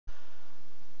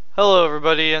Hello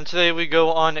everybody, and today we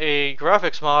go on a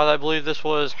graphics mod. I believe this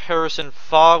was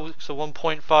HarrisonFog's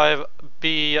 1.5B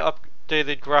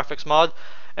updated graphics mod.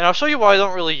 And I'll show you why I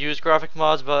don't really use graphic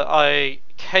mods, but I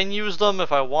can use them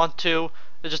if I want to.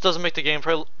 It just doesn't make the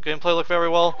gameplay look very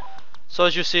well. So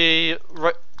as you see,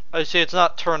 I see it's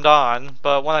not turned on,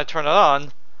 but when I turn it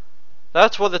on,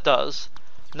 that's what it does.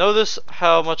 Notice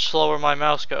how much slower my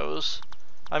mouse goes.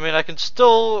 I mean, I can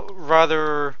still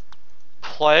rather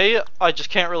play, I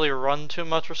just can't really run too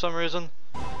much for some reason.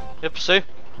 Yep, see?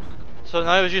 So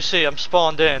now as you see, I'm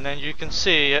spawned in, and you can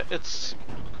see it's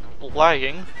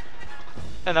lagging.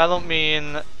 And I don't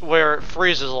mean where it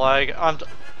freezes lag,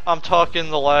 I'm talking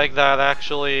the lag that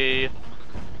actually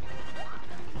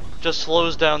just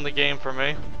slows down the game for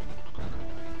me.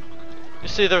 You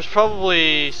see, there's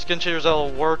probably skin shaders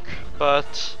that'll work,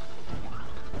 but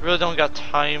really don't got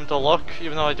time to look,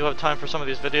 even though I do have time for some of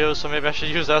these videos, so maybe I should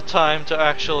use that time to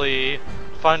actually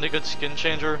find a good skin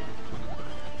changer.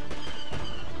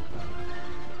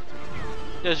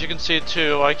 As you can see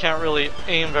too, I can't really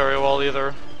aim very well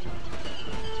either.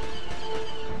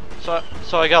 So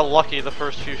I got lucky the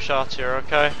first few shots here,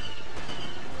 okay?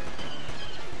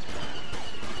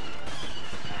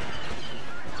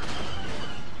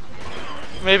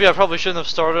 Maybe I probably shouldn't have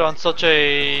started on such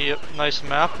a nice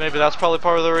map. Maybe that's probably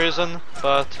part of the reason,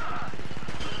 but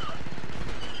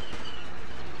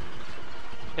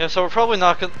yeah. So we're probably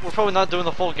not doing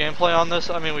the full gameplay on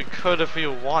this. I mean, we could if we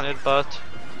wanted, but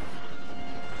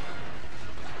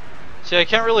see, I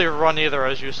can't really run either,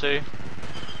 as you see.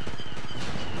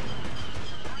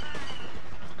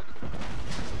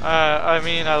 I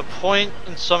mean, at a point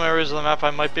in some areas of the map,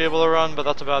 I might be able to run, but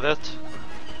that's about it.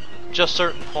 Just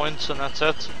certain points, and that's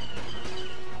it.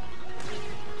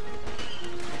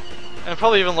 And it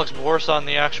probably even looks worse on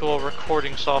the actual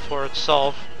recording software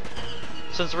itself,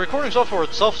 since the recording software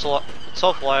itself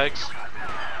lags.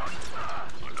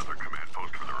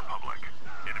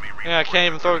 Yeah, I can't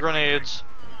even throw grenades.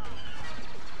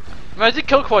 I mean, I did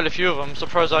kill quite a few of them.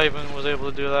 Surprised I even was able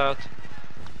to do that.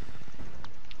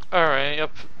 Alright,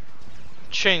 yep.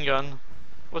 Chain gun.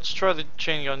 Let's try the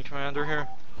chain gun commander here.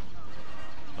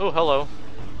 Oh, hello.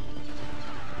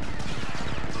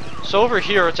 So over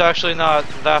here, it's actually not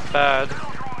that bad.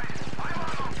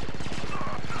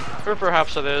 Or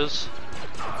perhaps it is.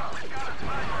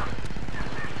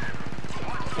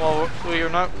 Well, we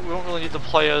don't really need to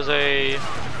play as a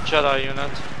Jedi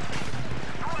unit.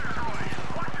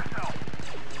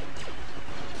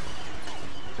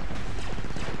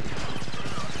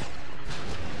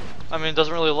 I mean, it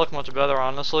doesn't really look much better,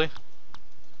 honestly.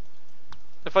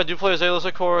 If I do play as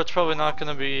Alyssa Core, it's probably not going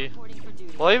to be...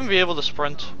 Will I even be able to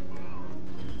sprint?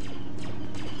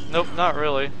 Nope, not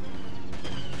really.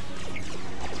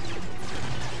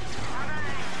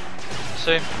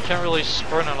 See, can't really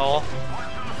sprint at all.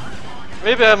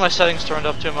 Maybe I have my settings turned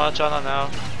up too much, I don't know.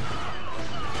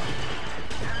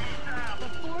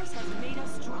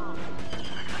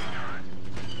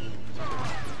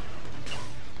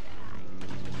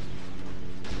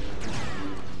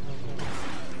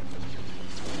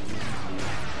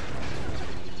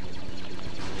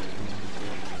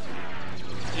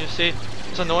 You see,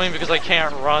 it's annoying because I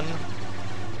can't run.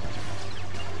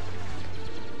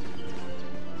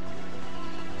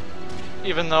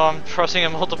 Even though I'm pressing it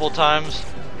multiple times.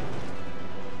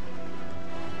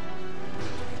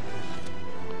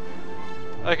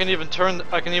 I can even turn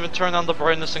on the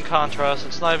brightness and contrast.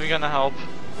 It's not even gonna help.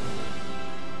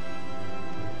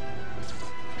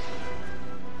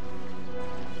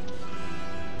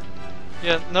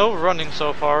 Yeah, no running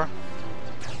so far.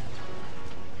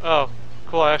 Oh.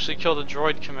 Cool, I actually killed a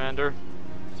droid commander.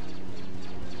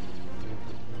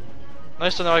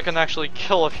 Nice to know I can actually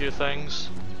kill a few things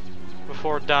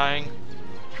before dying.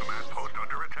 Command post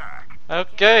under attack.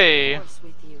 Okay.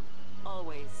 With you,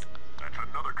 always. That's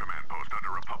another command post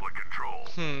under Republic control.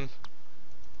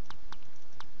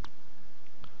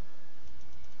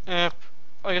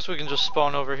 I guess we can just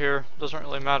spawn over here. Doesn't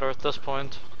really matter at this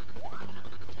point.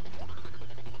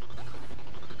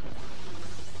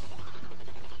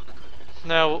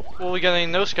 Now, will we get any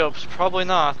no-scopes? Probably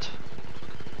not.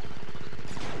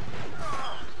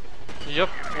 Yep,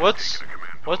 let's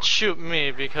shoot me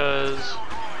because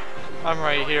I'm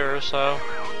right here, so.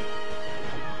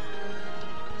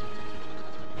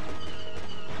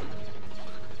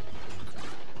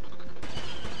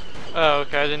 Oh,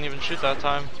 okay, I didn't even shoot that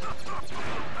time.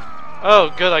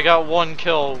 Oh, good, I got one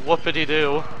kill.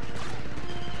 Whoopity-doo.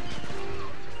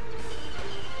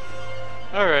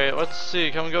 Alright, let's see,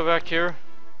 can we go back here?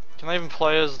 Can I even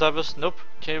play as Devis? Nope,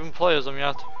 can't even play as him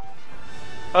yet.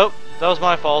 Oh, that was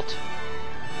my fault.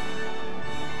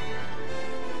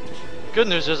 Good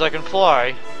news is I can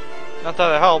fly. Not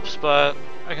that it helps, but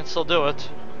I can still do it.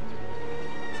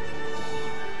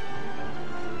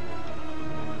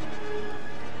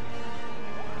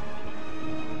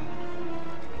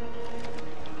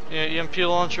 Yeah, EMP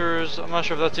launchers, I'm not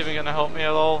sure if that's even going to help me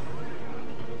at all.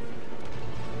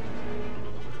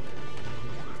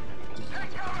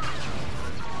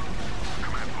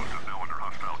 Command post is now under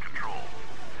hostile control.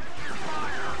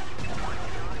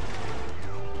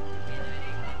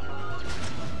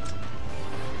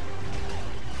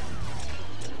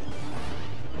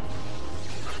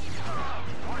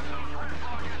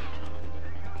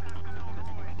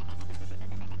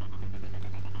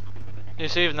 You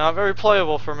see, not very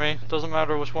playable for me. Doesn't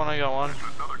matter which one I go on. This is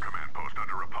another command post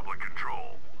under Republic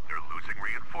control. They're losing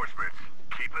reinforcements.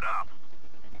 Keep it up.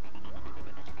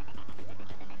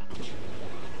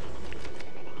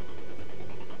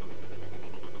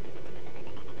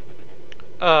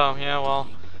 Oh, yeah, well,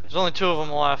 there's only 2 of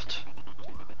them left.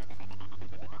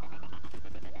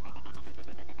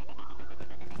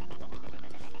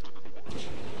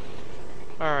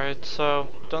 Alright, so,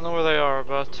 don't know where they are,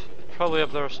 but probably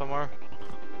up there somewhere.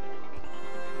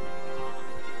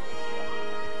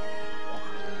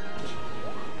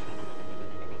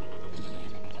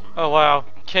 Oh wow,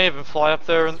 can't even fly up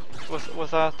there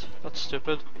with that. That's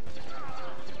stupid.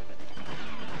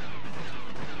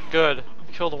 Good,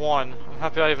 killed 1. I'm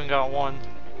happy I even got 1.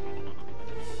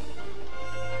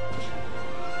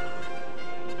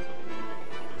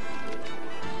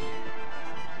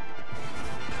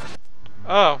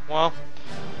 Oh, well.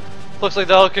 Looks like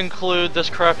that'll conclude this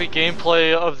crappy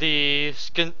gameplay of the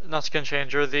not skin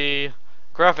changer, the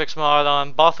graphics mod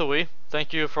on Bothawui.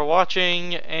 Thank you for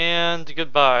watching, and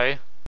goodbye.